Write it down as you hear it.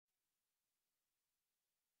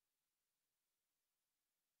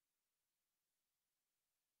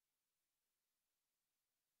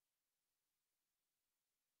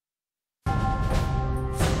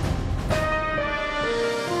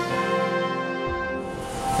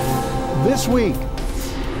This week,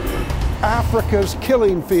 Africa's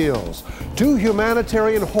killing fields, two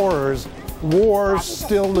humanitarian horrors, wars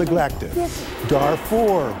still neglected.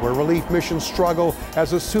 Darfur, where relief missions struggle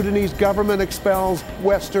as the Sudanese government expels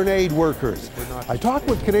Western aid workers. I talked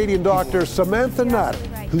with Canadian doctor Samantha Nutt,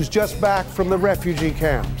 who's just back from the refugee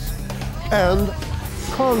camps. And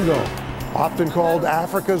Congo, often called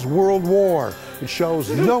Africa's World War. It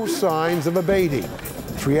shows no signs of abating.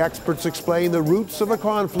 Three experts explain the roots of the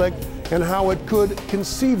conflict and how it could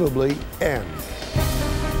conceivably end.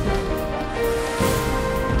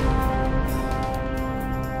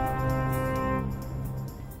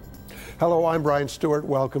 Hello, I'm Brian Stewart.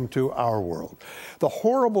 Welcome to Our World. The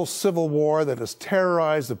horrible civil war that has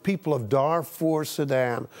terrorized the people of Darfur,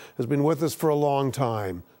 Sudan, has been with us for a long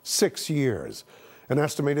time, 6 years. An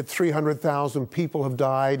estimated 300,000 people have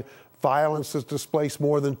died. Violence has displaced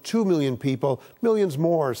more than 2 million people. Millions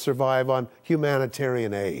more survive on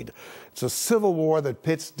humanitarian aid. It's a civil war that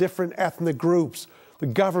pits different ethnic groups, the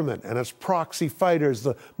government and its proxy fighters,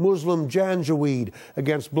 the Muslim Janjaweed,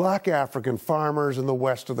 against black African farmers in the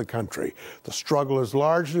west of the country. The struggle is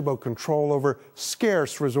largely about control over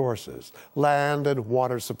scarce resources, land and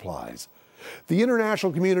water supplies. The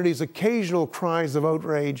international community's occasional cries of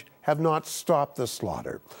outrage have not stopped the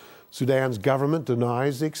slaughter. Sudan's government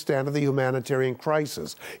denies the extent of the humanitarian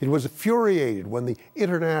crisis. It was infuriated when the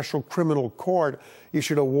International Criminal Court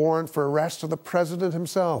issued a warrant for arrest of the president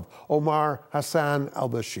himself, Omar Hassan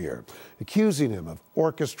al-Bashir, accusing him of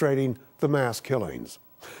orchestrating the mass killings.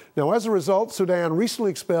 Now, as a result, Sudan recently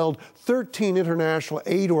expelled 13 international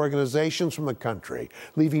aid organizations from the country,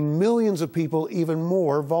 leaving millions of people even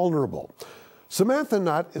more vulnerable. Samantha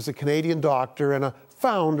Nutt is a Canadian doctor and a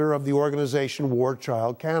founder of the organization War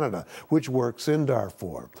Child Canada, which works in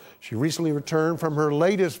Darfur. She recently returned from her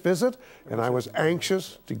latest visit, and I was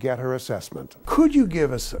anxious to get her assessment. Could you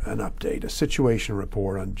give us an update, a situation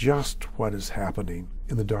report on just what is happening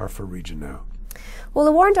in the Darfur region now? Well,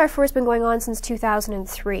 the war in Darfur has been going on since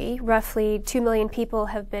 2003. Roughly 2 million people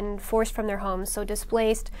have been forced from their homes, so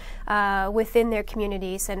displaced within their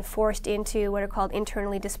communities and forced into what are called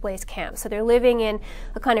internally displaced camps. So they're living in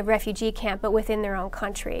a kind of refugee camp, but within their own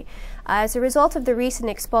country. As a result of the recent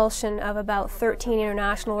expulsion of about 13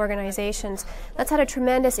 international organizations, that's had a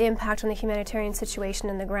tremendous impact on the humanitarian situation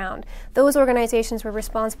on the ground. Those organizations were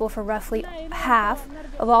responsible for roughly half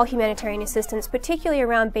of all humanitarian assistance, particularly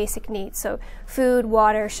around basic needs, so food,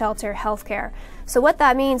 water, shelter, healthcare. So what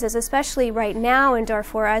that means is, especially right now in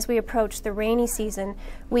Darfur, as we approach the rainy season,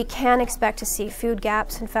 we can expect to see food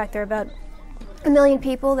gaps. In fact, there are about 1 million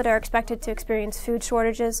people that are expected to experience food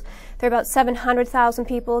shortages. There are about 700,000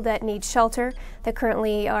 people that need shelter, that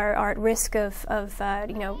currently are at risk of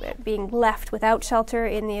being left without shelter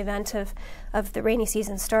in the event of the rainy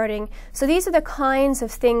season starting. So these are the kinds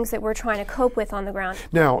of things that we're trying to cope with on the ground.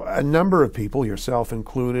 Now, a number of people, yourself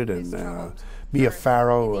included, and Mia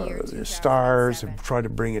Farrow, stars, have tried to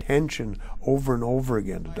bring attention over and over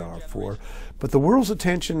again to Darfur. But the world's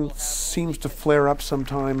attention seems to flare up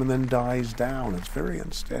sometime and then dies down. It's very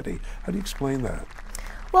unsteady. How do you explain that?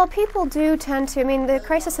 Well, people do tend to, the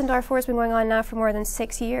crisis in Darfur has been going on now for more than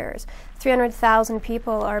 6 years. 300,000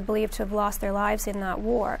 people are believed to have lost their lives in that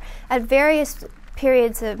war. At various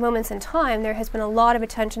periods of moments in time, there has been a lot of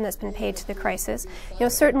attention that's been paid to the crisis.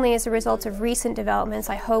 Certainly as a result of recent developments,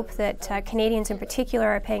 I hope that Canadians in particular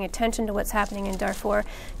are paying attention to what's happening in Darfur,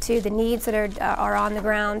 to the needs that are on the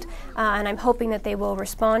ground, and I'm hoping that they will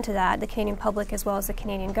respond to that, the Canadian public as well as the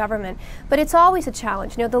Canadian government. But it's always a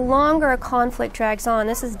challenge. The longer a conflict drags on,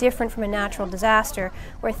 this is different from a natural disaster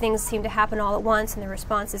where things seem to happen all at once and the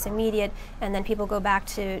response is immediate and then people go back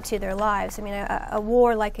to their lives. A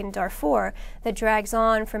war like in Darfur that drags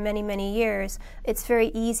on for many, many years, it's very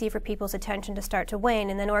easy for people's attention to start to wane,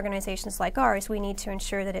 and then organizations like ours, we need to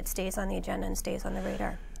ensure that it stays on the agenda and stays on the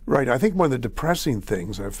radar. Right. I think one of the depressing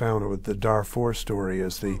things I've found with the Darfur story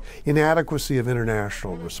is the inadequacy of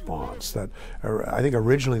international response. That I think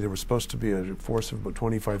originally there was supposed to be a force of about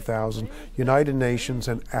 25,000 United Nations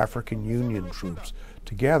and African Union troops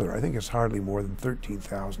together. I think it's hardly more than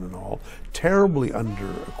 13,000 in all. Terribly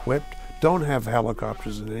under-equipped. Don't have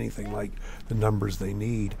helicopters and anything like the numbers they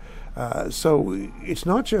need. So it's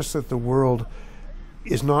not just that the world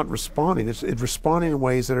is not responding, it's responding in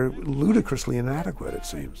ways that are ludicrously inadequate, it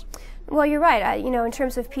seems. Well, you're right. In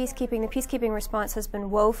terms of peacekeeping, the peacekeeping response has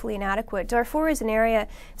been woefully inadequate. Darfur is an area,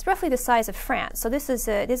 it's roughly the size of France, so this is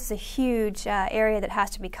a huge area that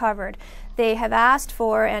has to be covered. They have asked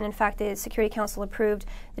for, and in fact the Security Council approved,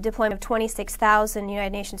 the deployment of 26,000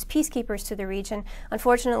 United Nations peacekeepers to the region.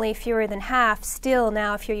 Unfortunately, fewer than half still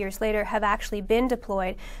now, a few years later, have actually been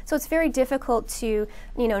deployed. So it's very difficult to,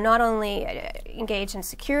 not only engage in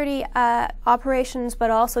security operations, but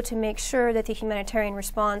also to make sure that the humanitarian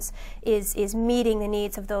response is meeting the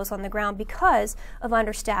needs of those on the ground because of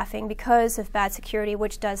understaffing, because of bad security,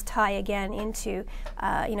 which does tie again into,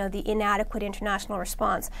 the inadequate international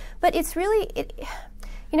response. But it's really,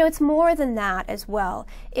 it's more than that as well.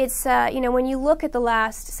 It's, when you look at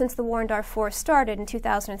since the war in Darfur started in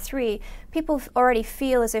 2003, people already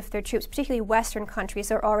feel as if their troops, particularly Western countries,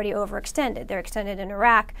 are already overextended. They're extended in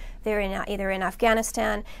Iraq, they're either in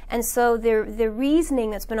Afghanistan, and so the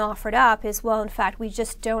reasoning that's been offered up is, well, in fact, we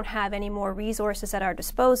just don't have any more resources at our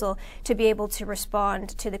disposal to be able to respond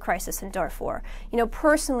to the crisis in Darfur.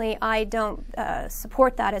 Personally, I don't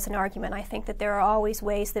support that as an argument. I think that there are always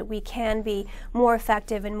ways that we can be more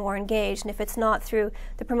effective and more engaged, and if it's not through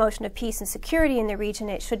the promotion of peace and security in the region,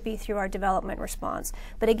 it should be through our development response.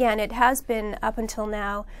 But again, it has been, up until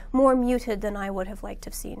now, more muted than I would have liked to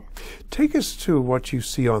have seen. Take us to what you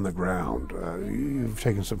see on the ground. You've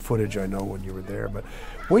taken some footage, I know, when you were there, but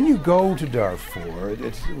when you go to Darfur,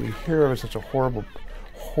 we hear of such a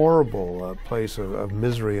horrible place of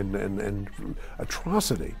misery and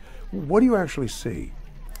atrocity. What do you actually see?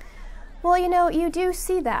 Well, you do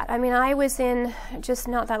see that. I mean, I was in, just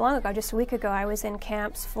not that long ago, just a week ago, I was in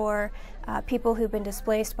camps for people who've been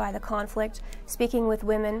displaced by the conflict, speaking with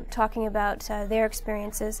women, talking about their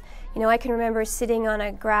experiences. I can remember sitting on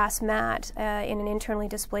a grass mat in an internally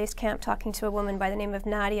displaced camp talking to a woman by the name of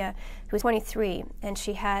Nadia, who was 23, and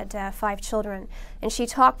she had 5 children. And she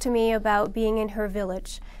talked to me about being in her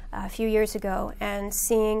village a few years ago and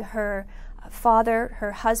seeing her father,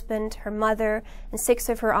 her husband, her mother, and 6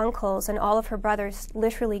 of her uncles and all of her brothers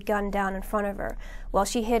literally gunned down in front of her while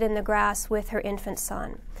she hid in the grass with her infant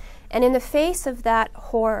son. And in the face of that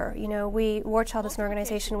horror, War Child is an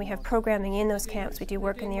organization, we have programming in those camps. We do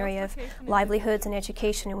work in the area of livelihoods and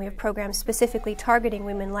education, and we have programs specifically targeting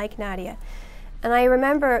women like Nadia. And I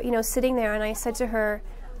remember, sitting there, and I said to her,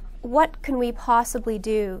 what can we possibly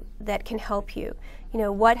do that can help you?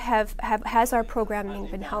 What has our programming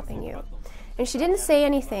been helping you? And she didn't say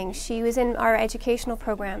anything. She was in our educational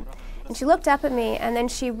program. And she looked up at me, and then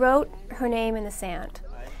she wrote her name in the sand.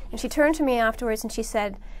 And she turned to me afterwards and she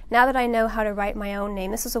said, now that I know how to write my own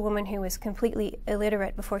name, this is a woman who was completely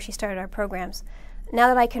illiterate before she started our programs, now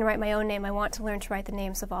that I can write my own name, I want to learn to write the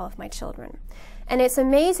names of all of my children. And it's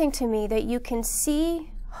amazing to me that you can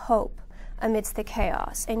see hope amidst the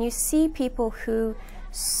chaos, and you see people who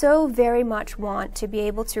so very much want to be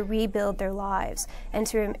able to rebuild their lives and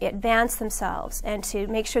to advance themselves and to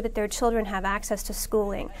make sure that their children have access to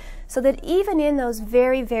schooling, so that even in those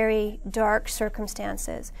very, very dark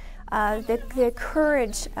circumstances, the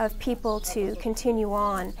courage of people to continue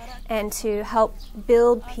on and to help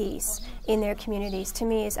build peace in their communities, to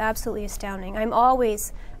me, is absolutely astounding. I'm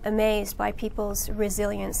always amazed by people's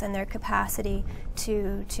resilience and their capacity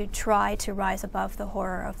to try to rise above the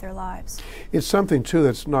horror of their lives. It's something, too,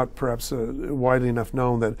 that's not perhaps widely enough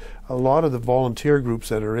known, that a lot of the volunteer groups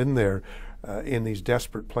that are in there in these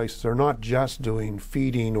desperate places are not just doing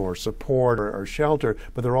feeding or support or shelter,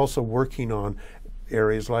 but they're also working on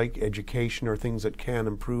areas like education or things that can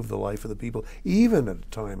improve the life of the people, even at a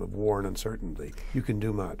time of war and uncertainty. You can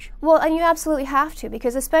do much. Well, and you absolutely have to,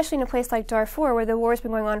 because especially in a place like Darfur, where the war has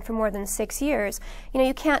been going on for more than 6 years,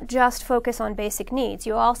 you can't just focus on basic needs.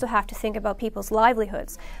 You also have to think about people's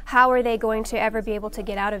livelihoods. How are they going to ever be able to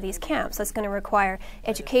get out of these camps? That's going to require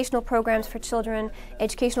educational programs for children,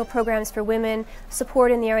 educational programs for women,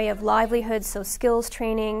 support in the area of livelihoods, so skills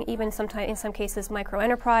training, even sometimes, in some cases,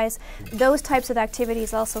 microenterprise. Those types of activities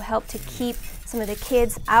also help to keep some of the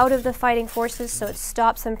kids out of the fighting forces, so it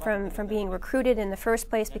stops them from being recruited in the first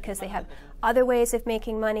place because they have other ways of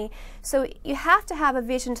making money. So you have to have a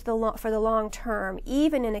vision for the long term,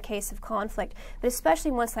 even in a case of conflict, but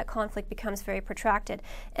especially once that conflict becomes very protracted.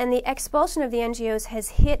 And the expulsion of the NGOs has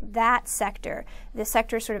hit that sector, the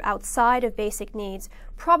sector sort of outside of basic needs,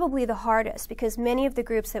 probably the hardest, because many of the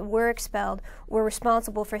groups that were expelled were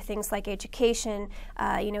responsible for things like education,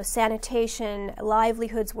 sanitation,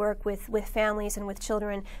 livelihoods work with families and with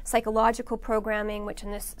children, psychological programming, which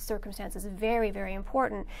in this circumstance is very, very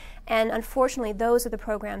important. And unfortunately, those are the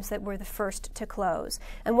programs that were the first to close.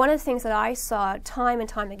 And one of the things that I saw time and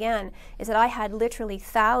time again is that I had literally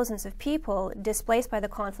thousands of people displaced by the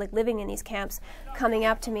conflict living in these camps coming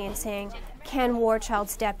up to me and saying, can War Child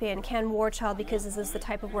step in? Can War Child, because this is the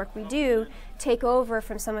type of work we do, take over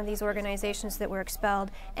from some of these organizations that were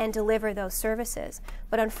expelled and deliver those services?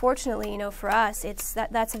 But unfortunately, for us,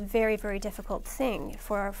 that's a very, very difficult thing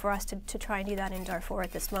for us to try and do that in Darfur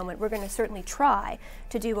at this moment. We're going to certainly try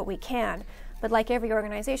to do what we can. But like every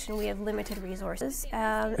organization, we have limited resources.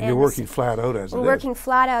 And you're working flat out as it is. We're working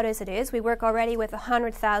flat out as it is. We work already with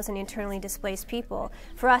 100,000 internally displaced people.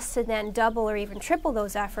 For us to then double or even triple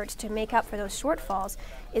those efforts to make up for those shortfalls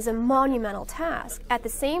is a monumental task. At the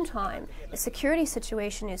same time, the security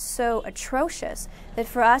situation is so atrocious that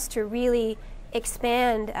for us to really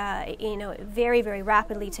expand, very, very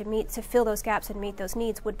rapidly to fill those gaps and meet those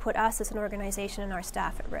needs would put us as an organization and our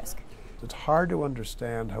staff at risk. It's hard to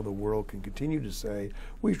understand how the world can continue to say,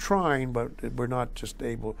 we're trying, but we're not just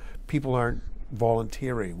able, people aren't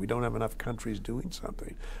volunteering, we don't have enough countries doing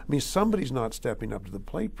something. I mean, somebody's not stepping up to the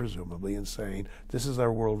plate, presumably, and saying, this is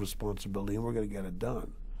our world responsibility and we're going to get it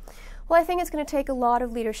done. Well, I think it's going to take a lot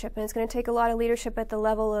of leadership, and it's going to take a lot of leadership at the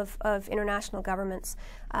level of international governments.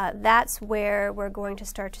 That's where we're going to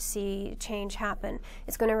start to see change happen.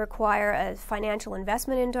 It's going to require a financial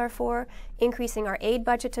investment in Darfur, increasing our aid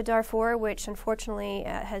budget to Darfur, which unfortunately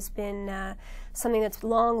has been something that's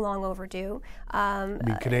long, long overdue.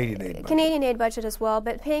 Canadian aid budget. Canadian aid budget as well,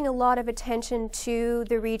 but paying a lot of attention to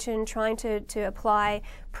the region, trying to apply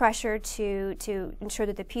pressure to ensure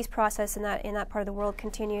that the peace process in that part of the world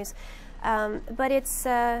continues. But it's,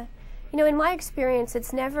 in my experience,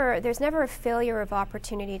 there's never a failure of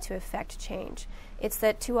opportunity to effect change. It's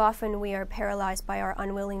that too often we are paralyzed by our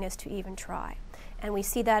unwillingness to even try. And we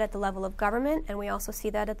see that at the level of government, and we also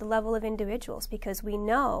see that at the level of individuals, because we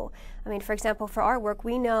know, for example, for our work,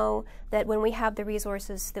 we know that when we have the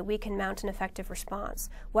resources that we can mount an effective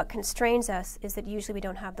response. What constrains us is that usually we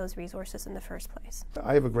don't have those resources in the first place.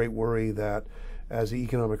 I have a great worry that as the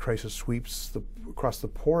economic crisis sweeps across the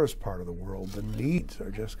poorest part of the world, the needs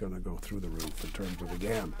are just going to go through the roof in terms of,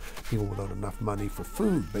 again, people without enough money for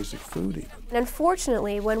food, basic food even. And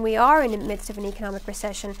unfortunately, when we are in the midst of an economic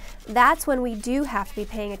recession, that's when we do have to be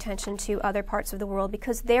paying attention to other parts of the world,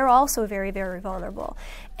 because they're also very, very vulnerable.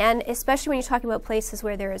 And especially when you're talking about places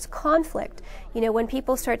where there is conflict, when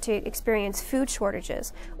people start to experience food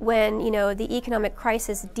shortages, when, the economic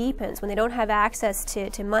crisis deepens, when they don't have access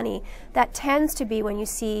to money, that tends to be when you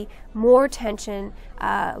see more tension,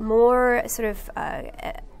 more sort of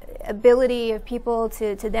ability of people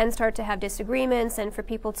to then start to have disagreements, and for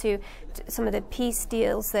people to some of the peace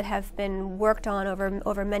deals that have been worked on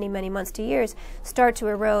over many, many months to years start to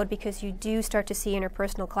erode, because you do start to see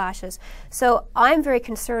interpersonal clashes. So I'm very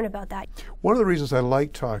concerned about that. One of the reasons I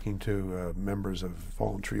like talking to members of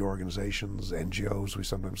voluntary organizations, NGOs we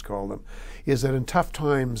sometimes call them, is that in tough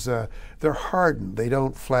times they're hardened. They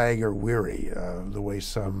don't flag or weary the way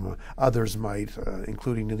some others might,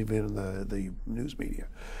 including even in the news media.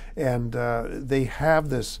 And they have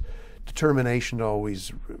this determination to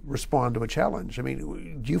always respond to a challenge. I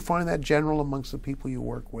mean, do you find that general amongst the people you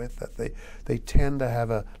work with, that they tend to have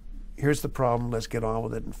a, here's the problem, let's get on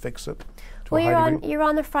with it and fix it? Well, you're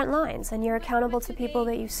on the front lines, and you're accountable to people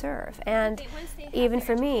that you serve. And even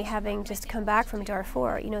for me, having just come back from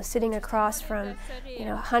Darfur, sitting across from,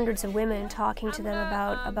 hundreds of women, talking to them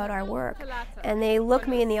about our work, and they look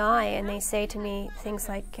me in the eye and they say to me things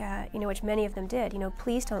like, which many of them did,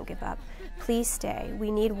 please don't give up, please stay.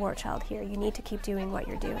 We need War Child here. You need to keep doing what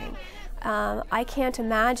you're doing. I can't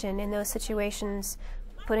imagine in those situations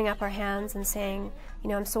putting up our hands and saying,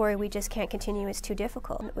 I'm sorry, we just can't continue, it's too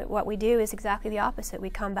difficult. What we do is exactly the opposite. We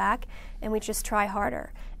come back and we just try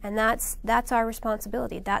harder. And that's our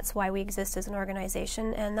responsibility. That's why we exist as an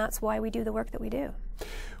organization, and that's why we do the work that we do.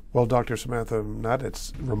 Well, Dr. Samantha Nutt,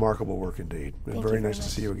 it's remarkable work indeed. Thank very you nice very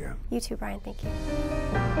to see you again. You too, Brian. Thank you.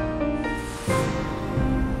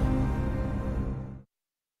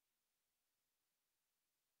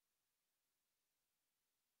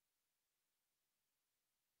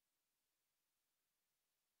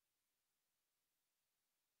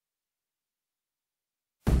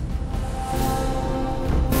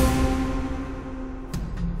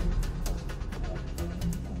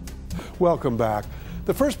 Welcome back.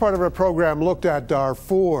 The first part of our program looked at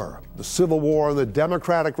Darfur. The civil war in the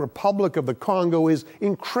Democratic Republic of the Congo is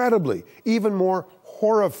incredibly, even more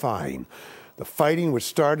horrifying. The fighting, which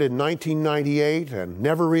started in 1998 and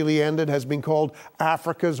never really ended, has been called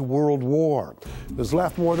Africa's World War. It has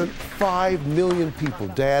left more than 5 million people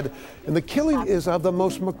dead, and the killing is of the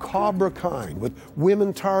most macabre kind, with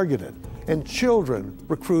women targeted and children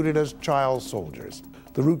recruited as child soldiers.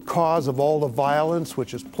 The root cause of all the violence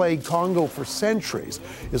which has plagued Congo for centuries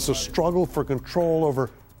is the struggle for control over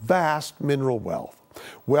vast mineral wealth.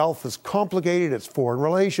 Wealth has complicated its foreign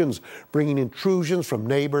relations, bringing intrusions from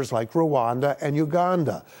neighbors like Rwanda and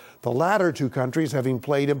Uganda. The latter two countries having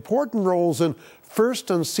played important roles in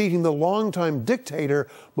first unseating the longtime dictator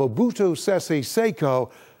Mobutu Sese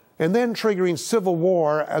Seko, and then triggering civil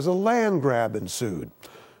war as a land grab ensued.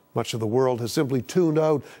 Much of the world has simply tuned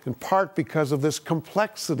out, in part because of this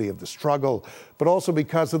complexity of the struggle, but also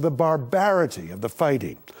because of the barbarity of the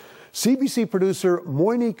fighting. CBC producer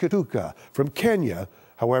Moini Kituka from Kenya,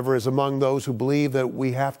 however, is among those who believe that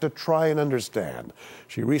we have to try and understand.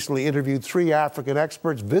 She recently interviewed 3 African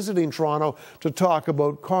experts visiting Toronto to talk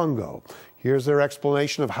about Congo. Here's their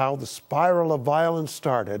explanation of how the spiral of violence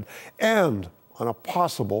started and on a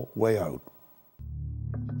possible way out.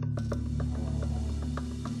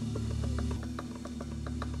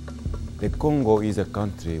 The Congo is a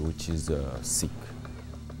country which is sick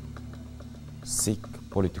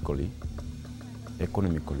politically,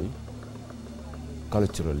 economically,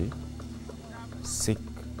 culturally, sick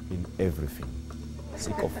in everything,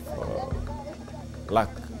 sick of lack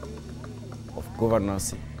of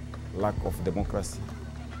governance, lack of democracy.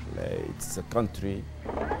 It's a country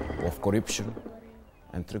of corruption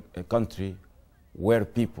and a country where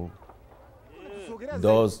people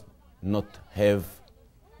does not have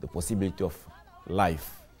the possibility of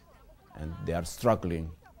life, and they are struggling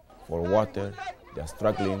for water, they are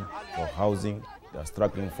struggling for housing, they are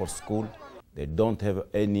struggling for school. They don't have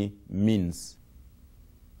any means.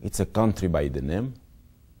 It's a country by the name,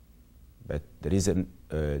 but there is a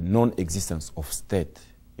non-existence of state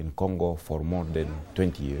in Congo for more than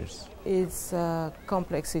 20 years. It's a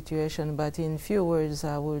complex situation, but in few words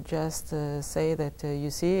I will just say that you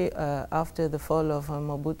see, after the fall of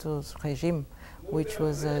Mobutu's regime, which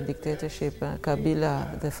was a dictatorship,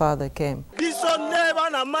 Kabila, the father, came.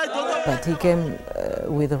 But he came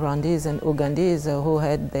with Rwandese and Ugandese who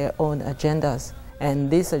had their own agendas. And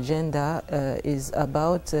this agenda is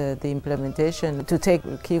about the implementation to take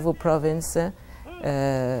Kivu province,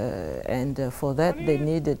 and for that they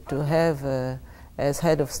needed to have, as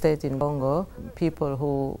head of state in Congo, people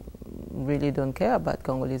who really don't care about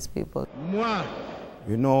Congolese people.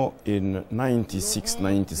 You know, in 96,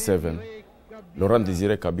 97, Laurent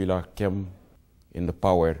Désiré Kabila came in the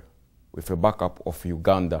power with a backup of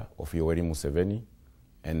Uganda of Yoweri Museveni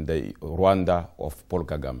and the Rwanda of Paul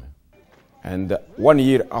Kagame. And 1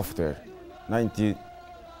 year after,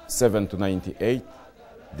 97 to 98,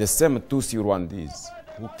 the same Tutsi Rwandese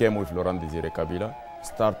who came with Laurent Désiré Kabila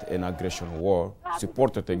start an aggression war,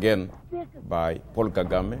 supported again by Paul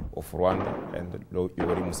Kagame of Rwanda and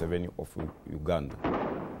Yoweri Museveni of Uganda.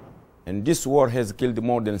 And this war has killed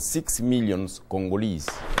more than 6 million Congolese.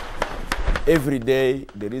 Every day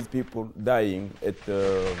there is people dying at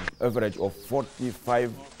an average of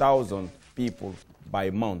 45,000 people by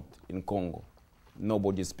month in Congo.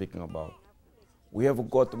 Nobody is speaking about. We have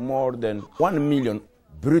got more than 1 million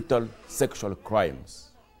brutal sexual crimes.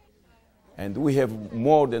 And we have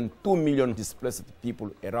more than 2 million displaced people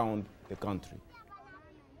around the country.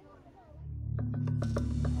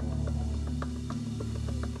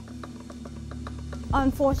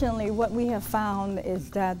 Unfortunately, what we have found is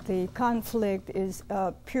that the conflict is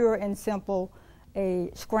pure and simple a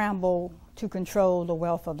scramble to control the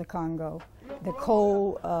wealth of the Congo. The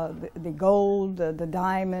coal, the gold, the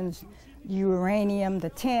diamonds, uranium,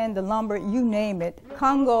 the tin, the lumber, you name it.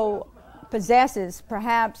 Congo possesses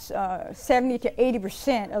perhaps 70 to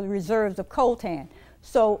 80% of the reserves of coltan.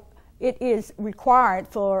 So it is required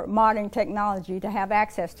for modern technology to have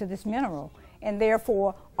access to this mineral. And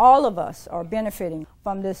therefore, all of us are benefiting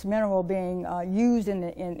from this mineral being used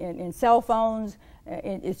in cell phones.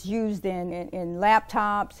 It's used in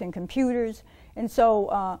laptops and computers. And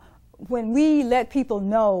so when we let people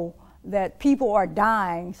know that people are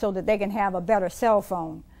dying so that they can have a better cell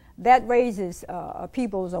phone, that raises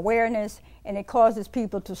people's awareness, and it causes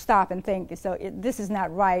people to stop and think, so this is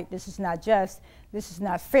not right, this is not just, this is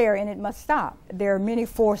not fair, and it must stop. There are many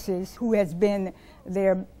forces who has been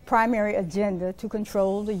their primary agenda to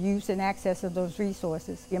control the use and access of those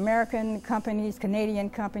resources. The American companies, Canadian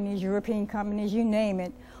companies, European companies, you name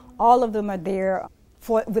it, all of them are there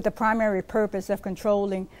with the primary purpose of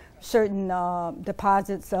controlling certain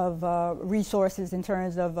deposits of resources in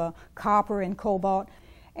terms of copper and cobalt.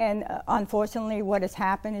 And unfortunately, what has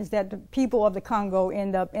happened is that the people of the Congo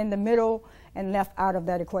end up in the middle and left out of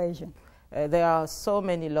that equation. There are so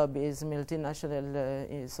many lobbies,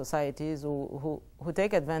 multinational societies who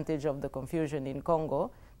take advantage of the confusion in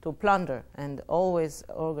Congo to plunder and always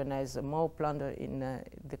organize more plunder in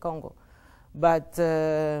the Congo. But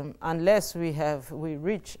unless we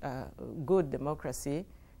reach good democracy,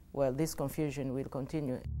 well, this confusion will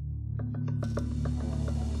continue.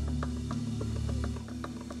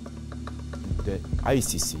 the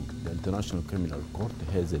ICC, the International Criminal Court,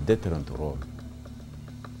 has a deterrent role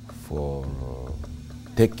for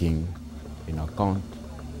taking in account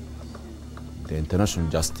the international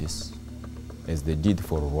justice, as they did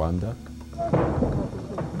for Rwanda.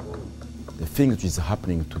 The thing which is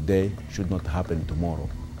happening today should not happen tomorrow.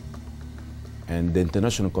 And the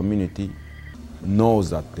international community knows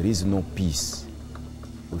that there is no peace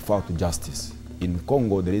without justice. In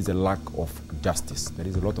Congo, there is a lack of justice. There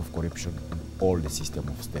is a lot of corruption in all the system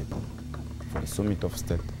of state, from the summit of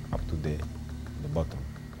state up to the bottom.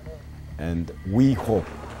 And we hope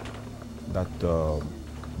that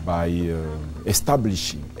by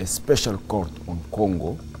establishing a special court on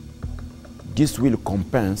Congo, this will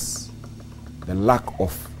compensate the lack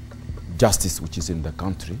of justice which is in the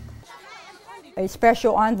country. A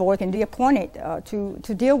special envoy can be appointed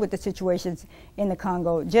to deal with the situations in the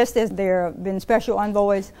Congo, just as there have been special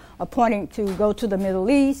envoys appointed to go to the Middle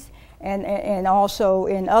East and also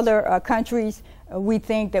in other countries. We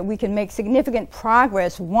think that we can make significant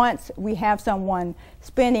progress once we have someone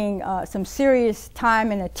spending some serious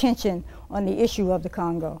time and attention on the issue of the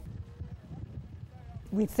Congo.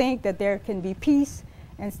 We think that there can be peace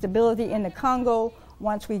and stability in the Congo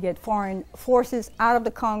once we get foreign forces out of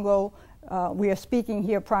the Congo. We are speaking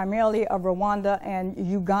here primarily of Rwanda and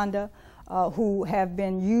Uganda, who have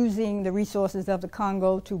been using the resources of the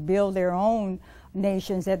Congo to build their own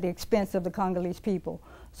nations at the expense of the Congolese people.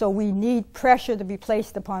 So we need pressure to be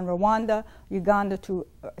placed upon Rwanda, Uganda to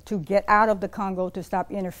get out of the Congo, to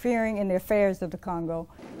stop interfering in the affairs of the Congo.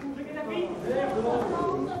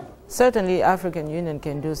 Certainly, African Union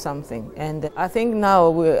can do something, and I think now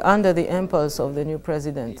we're under the impulse of the new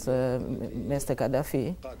president, Mr.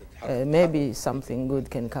 Gaddafi. Maybe something good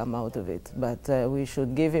can come out of it, but we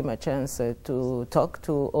should give him a chance to talk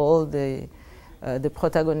to all the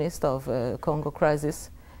protagonists of Congo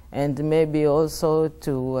crisis, and maybe also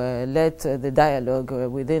to let the dialogue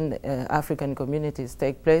within African communities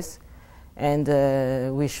take place. And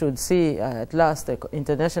we should see at last the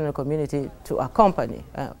international community to accompany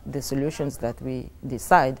the solutions that we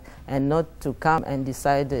decide, and not to come and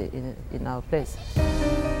decide in our place.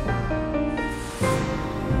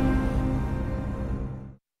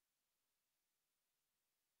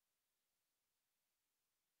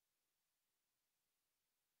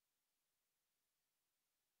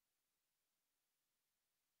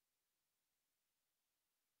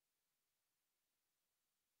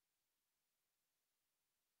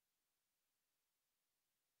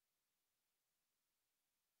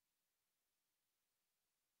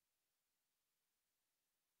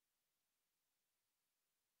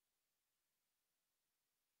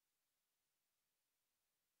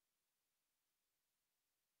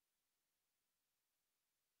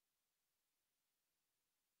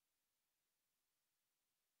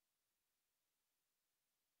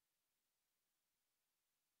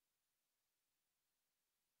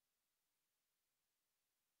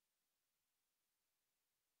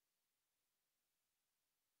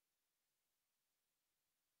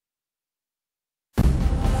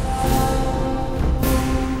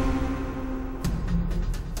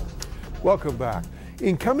 Welcome back.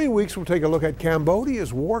 In coming weeks, we'll take a look at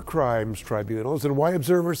Cambodia's war crimes tribunals and why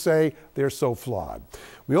observers say they're so flawed.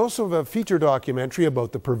 We also have a feature documentary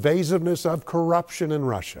about the pervasiveness of corruption in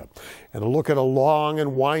Russia and a look at a long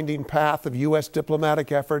and winding path of U.S.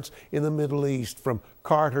 diplomatic efforts in the Middle East from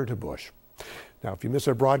Carter to Bush. Now, if you miss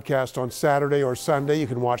our broadcast on Saturday or Sunday, you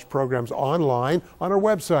can watch programs online on our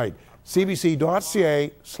website,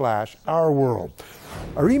 cbc.ca/ourworld.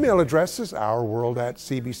 Our email address is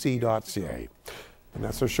ourworld@cbc.ca. And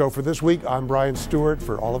that's our show for this week. I'm Brian Stewart.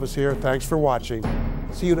 For all of us here, thanks for watching.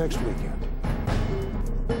 See you next weekend.